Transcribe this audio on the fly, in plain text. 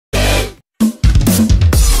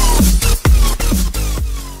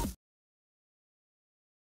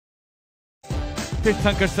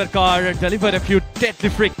Tirthankar Sarkar delivered a few deadly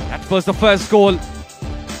free. That was the first goal.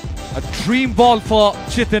 A dream ball for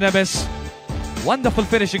Chitin MS. Wonderful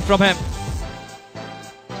finishing from him.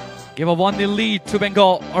 Give a 1-0 lead to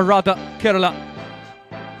Bengal, or rather Kerala.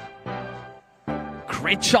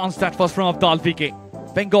 Great chance that was from Abdal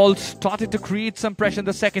VK. Bengal started to create some pressure in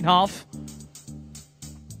the second half.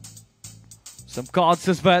 Some cards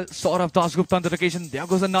as well. Saurav Dasgupta on that occasion. There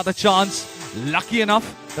goes another chance. Lucky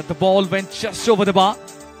enough that the ball went just over the bar.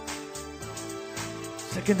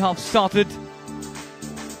 Second half started.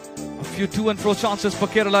 A few to and fro chances for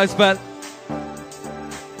Kerala as well.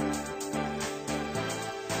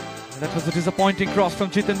 That was a disappointing cross from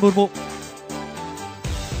Jitin Murmu.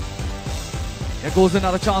 There goes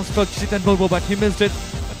another chance for Jitin Murmu, but he missed it.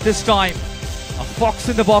 But this time, a fox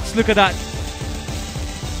in the box. Look at that.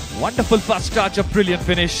 Wonderful first touch, a brilliant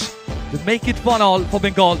finish to make it 1-1 for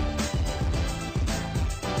Bengal.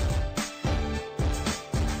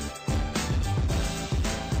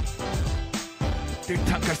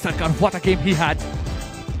 Tirthankar Sarkar, what a game he had.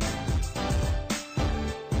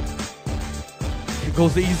 Here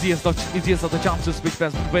goes the easiest of the chances which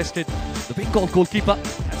has been wasted. The Bengal goalkeeper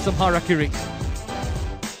had some harakiri.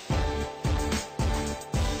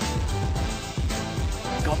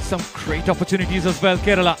 Got some great opportunities as well,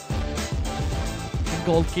 Kerala.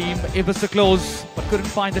 Bengal came ever so close but couldn't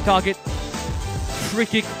find the target. Free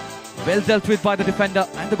kick, well dealt with by the defender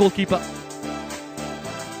and the goalkeeper.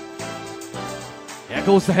 There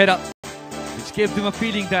goes the header, which gave them a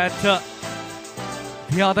feeling that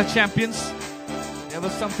they are the champions. There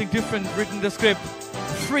was something different written in the script.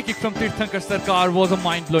 The free kick from Tirthankar Sarkar was a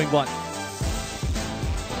mind-blowing one.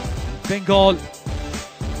 Bengal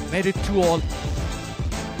made it 2-2.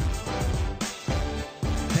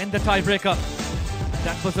 Then the tiebreaker.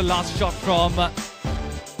 That was the last shot from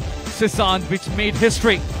Sisant, which made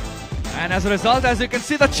history. And as a result, as you can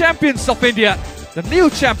see, the champions of India, the new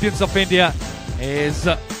champions of India, is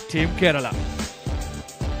Team Kerala.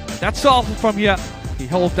 That's all from here. We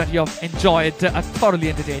hope that you have enjoyed a thoroughly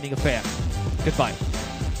entertaining affair. Goodbye.